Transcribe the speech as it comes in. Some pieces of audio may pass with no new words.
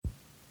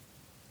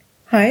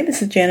Hi,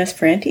 this is Janice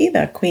Franti,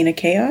 the Queen of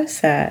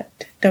Chaos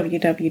at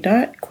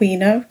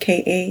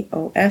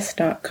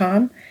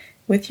www.queenofchaos.com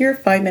with your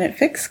 5-minute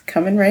fix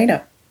coming right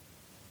up.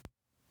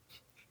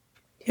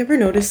 You ever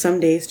notice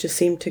some days just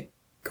seem to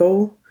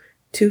go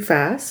too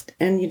fast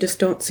and you just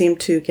don't seem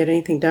to get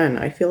anything done?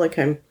 I feel like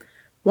I'm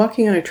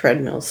walking on a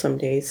treadmill some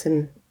days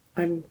and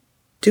I'm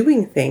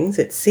doing things,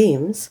 it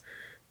seems,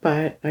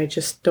 but I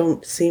just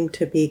don't seem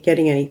to be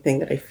getting anything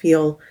that I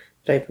feel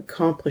that I've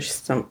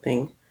accomplished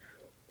something.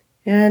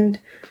 And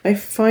I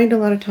find a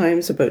lot of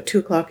times about 2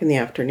 o'clock in the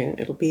afternoon,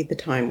 it'll be the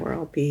time where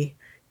it'll be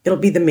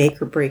the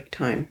make or break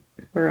time,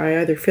 where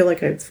I either feel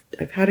like I've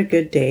had a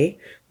good day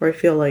or I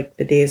feel like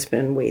the day has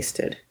been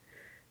wasted.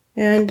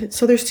 And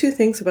so there's two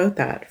things about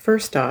that.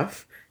 First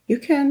off, you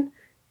can,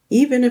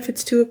 even if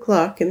it's 2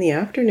 o'clock in the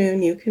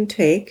afternoon, you can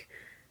take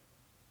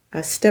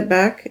a step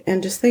back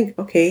and just think,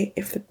 okay,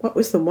 what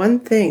was the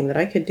one thing that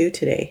I could do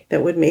today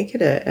that would make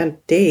it a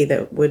day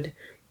that would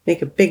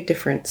make a big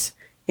difference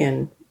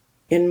in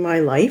my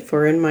life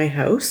or in my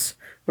house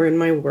or in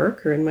my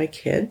work or in my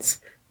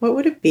kids? What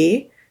would it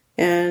be?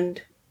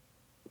 And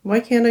why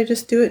can't I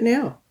just do it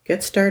now?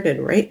 Get started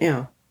right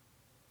now.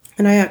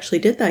 And I actually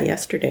did that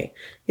yesterday.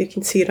 You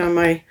can see it on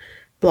my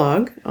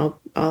blog.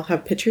 I'll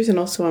have pictures, and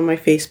also on my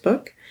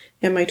Facebook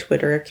and my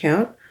Twitter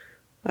account.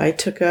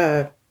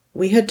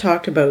 We had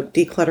talked about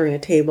decluttering a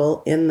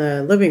table in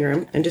the living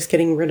room and just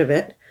getting rid of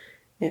it,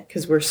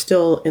 because we're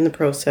still in the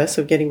process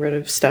of getting rid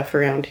of stuff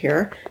around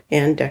here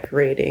and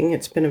decorating.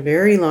 It's been a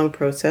very long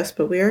process,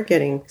 but we are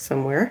getting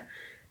somewhere.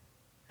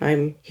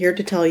 I'm here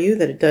to tell you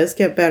that it does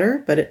get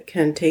better, but it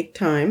can take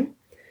time.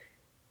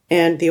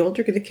 And the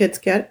older the kids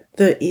get,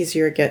 the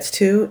easier it gets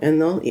too,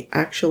 and they'll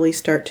actually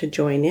start to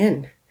join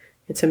in.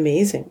 It's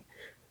amazing.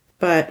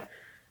 But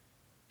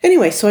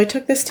anyway, so I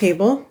took this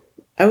table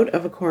out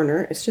of a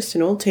corner. It's just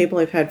an old table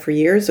I've had for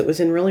years. It was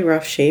in really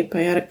rough shape.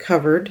 I had it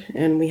covered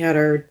and we had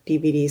our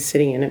DVDs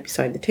sitting in it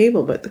beside the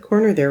table, but the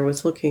corner there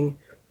was looking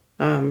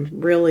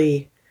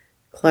really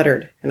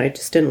cluttered and I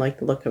just didn't like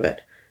the look of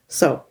it.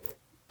 So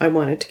I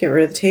wanted to get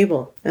rid of the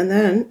table. And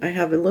then I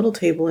have a little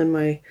table in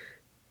my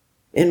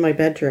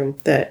bedroom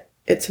that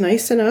it's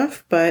nice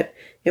enough, but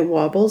it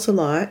wobbles a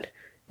lot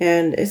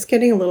and it's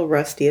getting a little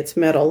rusty. It's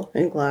metal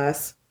and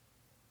glass.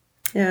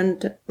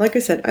 And like I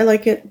said, I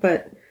like it,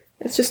 but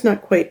it's just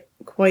not quite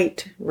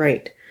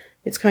right.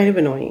 It's kind of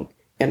annoying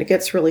and it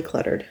gets really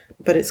cluttered,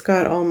 but it's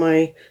got all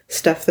my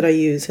stuff that I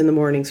use in the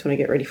mornings when I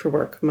get ready for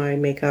work, my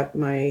makeup,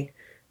 my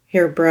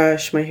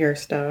hairbrush, my hair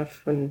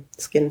stuff and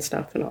skin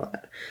stuff and all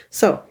that.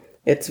 So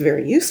it's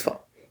very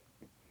useful.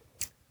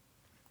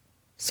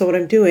 So what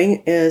I'm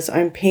doing is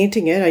I'm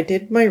painting it. I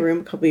did my room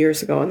a couple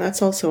years ago, and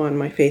that's also on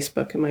my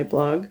Facebook and my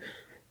blog.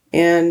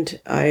 And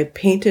I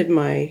painted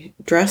my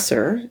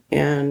dresser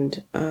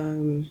and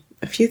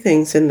a few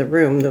things in the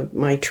room,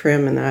 my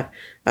trim and that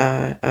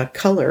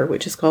color,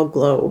 which is called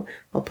Glow.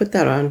 I'll put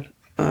that on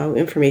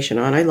information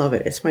on. I love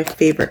it. It's my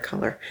favorite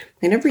color.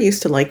 I never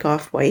used to like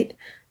off-white,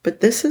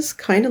 but this is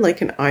kind of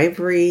like an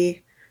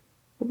ivory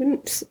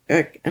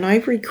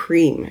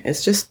cream.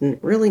 It's just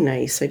really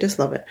nice. I just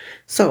love it.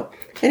 So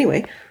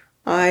anyway,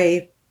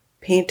 I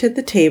painted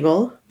the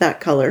table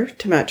that color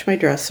to match my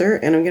dresser,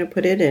 and I'm going to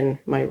put it in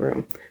my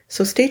room.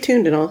 So stay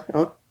tuned, and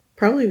I'll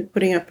probably be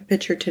putting up a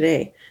picture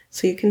today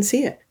so you can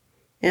see it.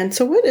 And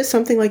so what is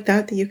something like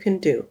that you can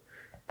do?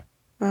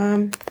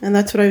 And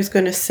that's what I was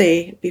going to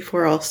say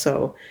before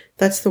also.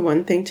 That's the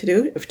one thing to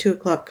do if 2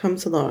 o'clock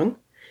comes along.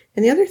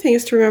 And the other thing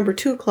is to remember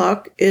 2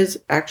 o'clock is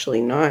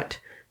actually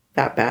not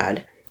that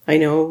bad. I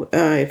know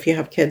if you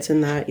have kids in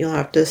that, you'll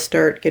have to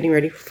start getting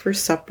ready for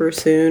supper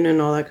soon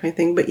and all that kind of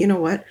thing. But you know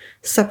what?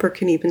 Supper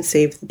can even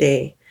save the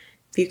day.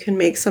 If you can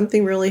make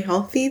something really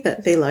healthy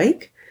that they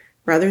like,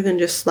 rather than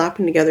just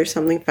slapping together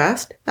something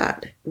fast,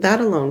 that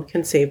alone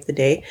can save the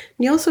day.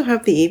 And you also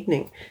have the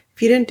evening.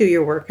 If you didn't do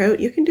your workout,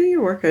 you can do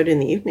your workout in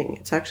the evening.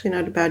 It's actually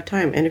not a bad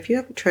time. And if you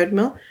have a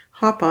treadmill,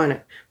 hop on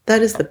it.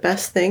 That is the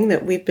best thing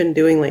that we've been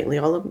doing lately.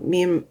 All of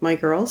me and my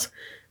girls,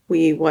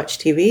 we watch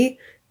TV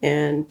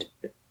and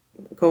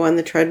go on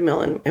the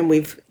treadmill, and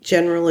we've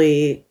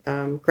generally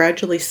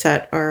gradually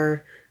set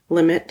our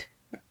limit,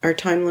 our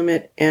time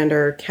limit, and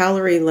our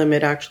calorie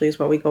limit actually is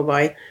what we go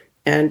by,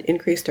 and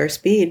increased our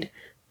speed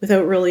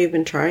without really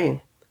even trying.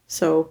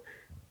 So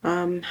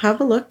have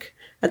a look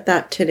at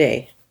that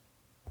today.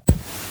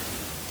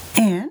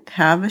 And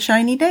have a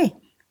shiny day.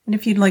 And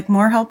if you'd like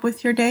more help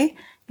with your day,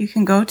 you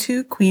can go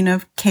to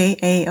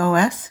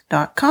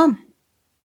queenofchaos.com.